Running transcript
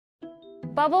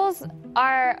Bubbles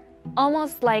are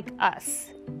almost like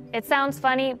us. It sounds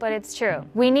funny, but it's true.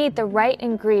 We need the right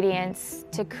ingredients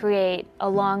to create a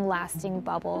long-lasting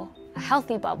bubble, a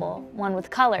healthy bubble, one with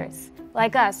colors.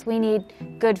 Like us, we need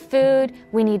good food,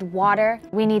 we need water,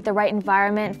 we need the right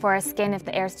environment for our skin. If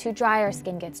the air's too dry, our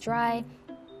skin gets dry.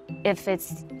 If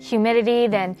it's humidity,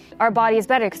 then our body is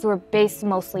better because we're based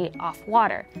mostly off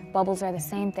water. Bubbles are the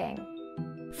same thing.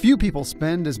 Few people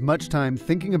spend as much time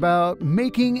thinking about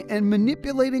making and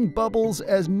manipulating bubbles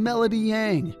as Melody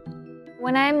Yang.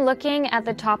 When I'm looking at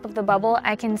the top of the bubble,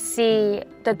 I can see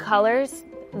the colors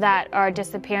that are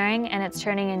disappearing, and it's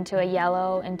turning into a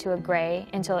yellow, into a gray,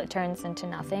 until it turns into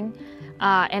nothing.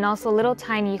 And also little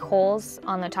tiny holes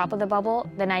on the top of the bubble,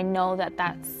 then I know that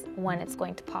that's when it's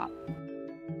going to pop.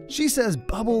 She says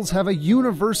bubbles have a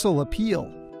universal appeal.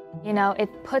 You know, it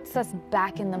puts us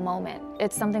back in the moment.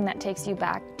 It's something that takes you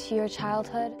back to your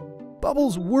childhood.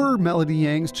 Bubbles were Melody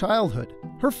Yang's childhood.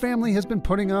 Her family has been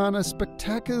putting on a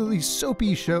spectacularly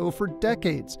soapy show for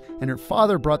decades, and her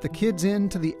father brought the kids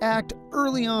into the act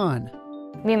early on.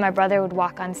 Me and my brother would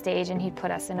walk on stage and he'd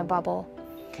put us in a bubble.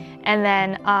 And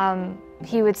then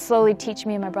he would slowly teach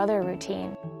me and my brother a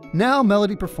routine. Now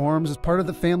Melody performs as part of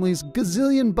the family's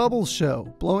Gazillion Bubbles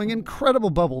show, blowing incredible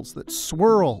bubbles that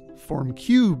swirl, form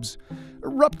cubes,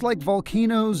 erupt like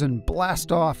volcanoes, and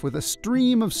blast off with a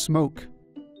stream of smoke.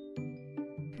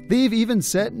 They've even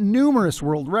set numerous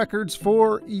world records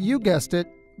for, you guessed it,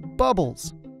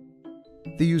 bubbles.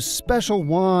 They use special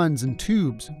wands and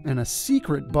tubes and a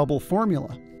secret bubble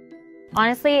formula.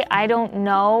 Honestly, I don't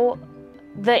know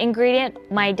the ingredient.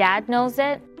 My dad knows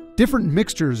it. Different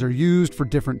mixtures are used for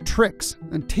different tricks,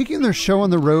 and taking their show on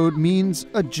the road means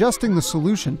adjusting the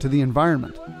solution to the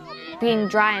environment. Being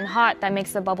dry and hot, that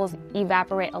makes the bubbles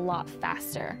evaporate a lot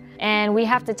faster. And we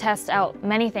have to test out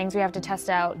many things. We have to test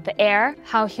out the air,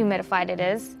 how humidified it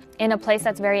is. In a place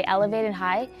that's very elevated and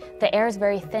high, the air is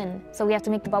very thin, so we have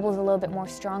to make the bubbles a little bit more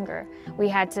stronger. We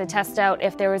had to test out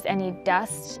if there was any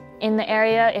dust in the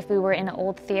area, if we were in an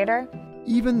old theater.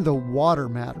 Even the water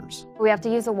matters. We have to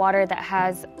use a water that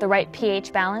has the right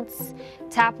pH balance.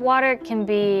 Tap water can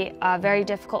be very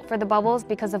difficult for the bubbles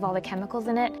because of all the chemicals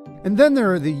in it. And then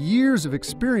there are the years of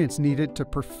experience needed to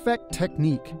perfect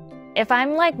technique. If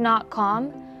I'm like not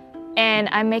calm and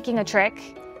I'm making a trick,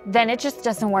 then it just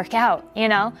doesn't work out, you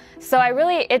know? So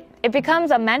it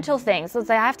becomes a mental thing. So it's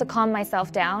like I have to calm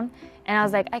myself down, and I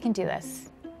was like, I can do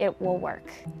this. It will work.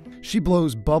 She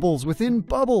blows bubbles within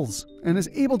bubbles and is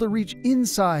able to reach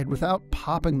inside without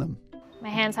popping them. My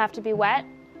hands have to be wet.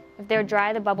 If they're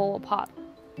dry, the bubble will pop.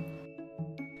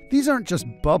 These aren't just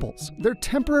bubbles. They're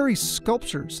temporary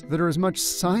sculptures that are as much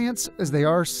science as they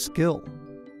are skill.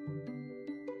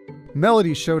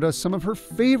 Melody showed us some of her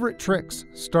favorite tricks,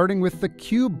 starting with the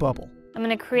cube bubble. I'm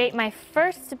going to create my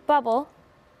first bubble.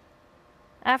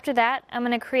 After that, I'm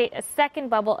going to create a second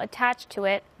bubble attached to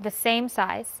it, the same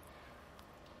size.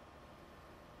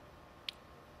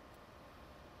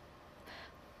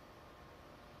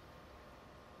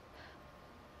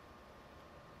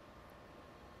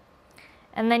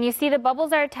 And then you see the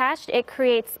bubbles are attached. It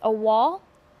creates a wall,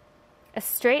 a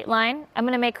straight line. I'm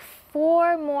going to make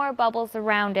 4 more bubbles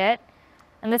around it,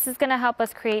 and this is going to help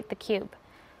us create the cube.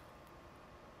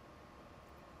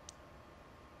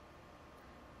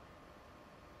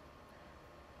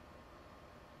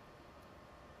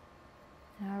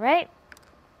 All right.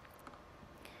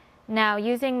 Now,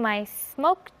 using my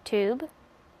smoke tube,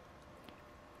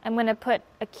 I'm going to put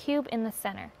a cube in the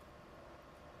center.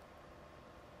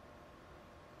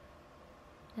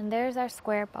 And there's our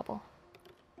square bubble.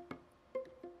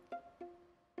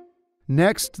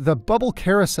 Next, the bubble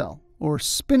carousel, or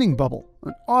spinning bubble,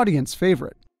 an audience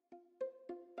favorite.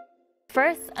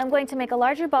 First, I'm going to make a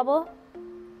larger bubble.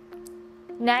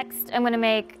 Next, I'm going to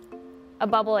make a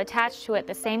bubble attached to it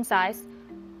the same size.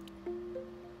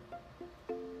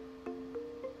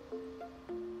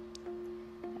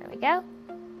 There we go.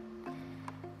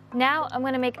 Now I'm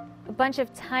going to make a bunch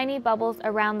of tiny bubbles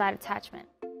around that attachment.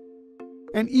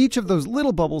 And each of those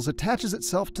little bubbles attaches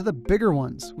itself to the bigger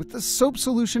ones, with the soap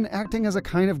solution acting as a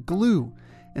kind of glue.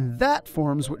 And that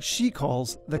forms what she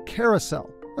calls the carousel,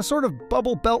 a sort of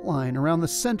bubble belt line around the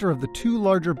center of the 2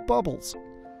 larger bubbles.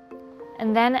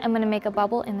 And then I'm going to make a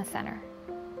bubble in the center.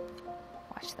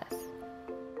 Watch this.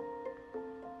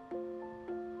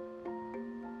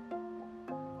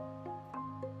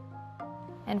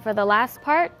 And for the last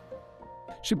part,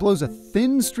 she blows a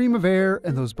thin stream of air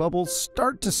and those bubbles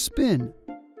start to spin.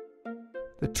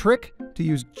 The trick, to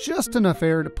use just enough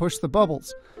air to push the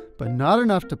bubbles, but not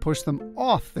enough to push them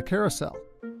off the carousel.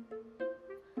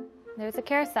 There's a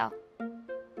carousel.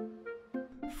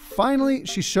 Finally,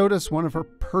 she showed us one of her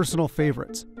personal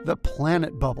favorites, the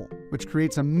planet bubble, which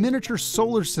creates a miniature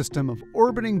solar system of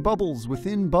orbiting bubbles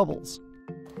within bubbles.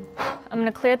 I'm going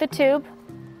to clear the tube,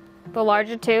 the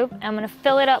larger tube. I'm going to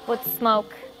fill it up with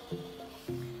smoke.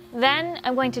 Then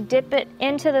I'm going to dip it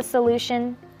into the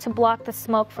solution to block the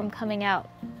smoke from coming out.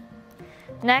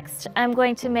 Next, I'm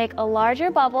going to make a larger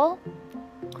bubble,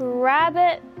 grab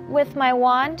it with my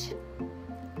wand,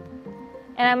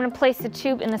 and I'm going to place the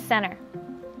tube in the center.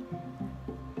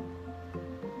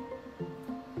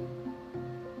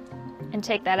 And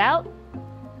take that out.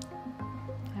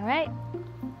 All right.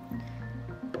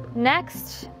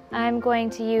 Next, I'm going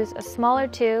to use a smaller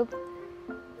tube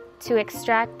to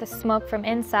extract the smoke from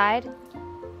inside.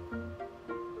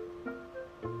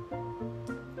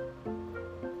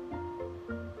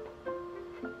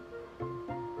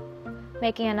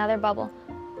 Making another bubble.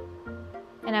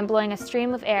 And I'm blowing a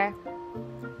stream of air.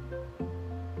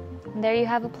 And there you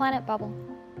have a planet bubble.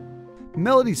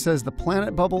 Melody says the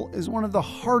planet bubble is one of the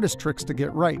hardest tricks to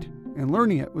get right, and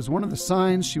learning it was one of the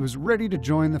signs she was ready to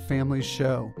join the family's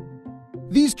show.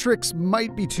 These tricks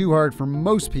might be too hard for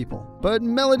most people, but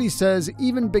Melody says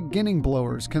even beginning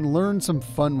blowers can learn some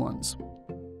fun ones.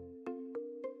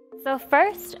 So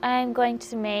first, I'm going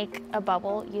to make a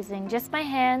bubble using just my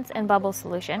hands and bubble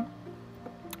solution.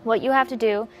 What you have to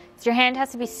do is your hand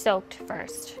has to be soaked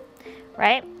first,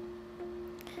 right?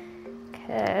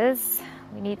 Because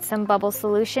we need some bubble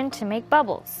solution to make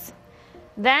bubbles.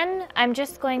 Then I'm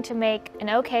just going to make an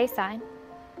OK sign,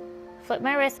 flip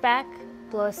my wrist back,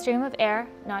 blow a stream of air,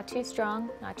 not too strong,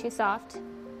 not too soft.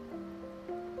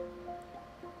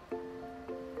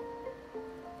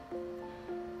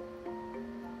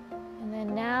 And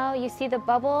then now you see the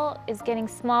bubble is getting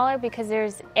smaller because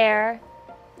there's air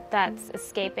that's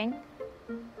escaping.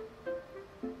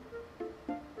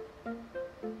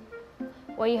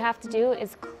 What you have to do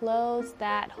is close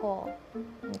that hole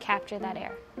and capture that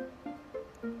air.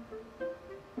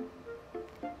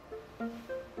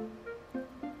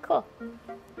 Cool.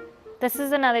 This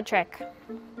is another trick.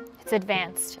 It's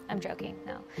advanced. I'm joking.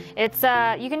 No. It's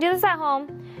you can do this at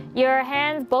home. Your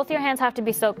hands, both your hands have to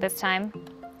be soaked this time.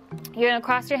 You're gonna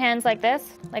cross your hands like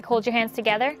this, like hold your hands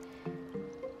together.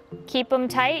 Keep them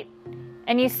tight.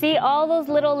 And you see all those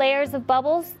little layers of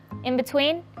bubbles in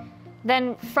between?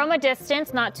 Then from a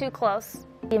distance, not too close,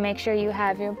 you make sure you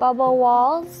have your bubble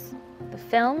walls, the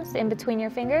films in between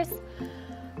your fingers.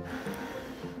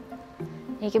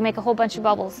 You can make a whole bunch of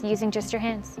bubbles using just your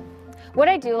hands. What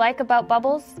I do like about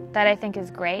bubbles that I think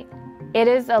is great, it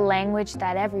is a language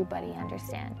that everybody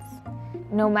understands.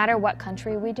 No matter what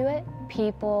country we do it,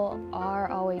 people are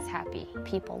always happy.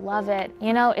 People love it.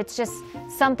 You know, it's just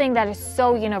something that is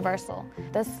so universal.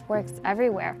 This works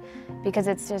everywhere because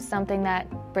it's just something that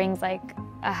brings like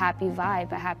a happy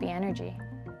vibe, a happy energy.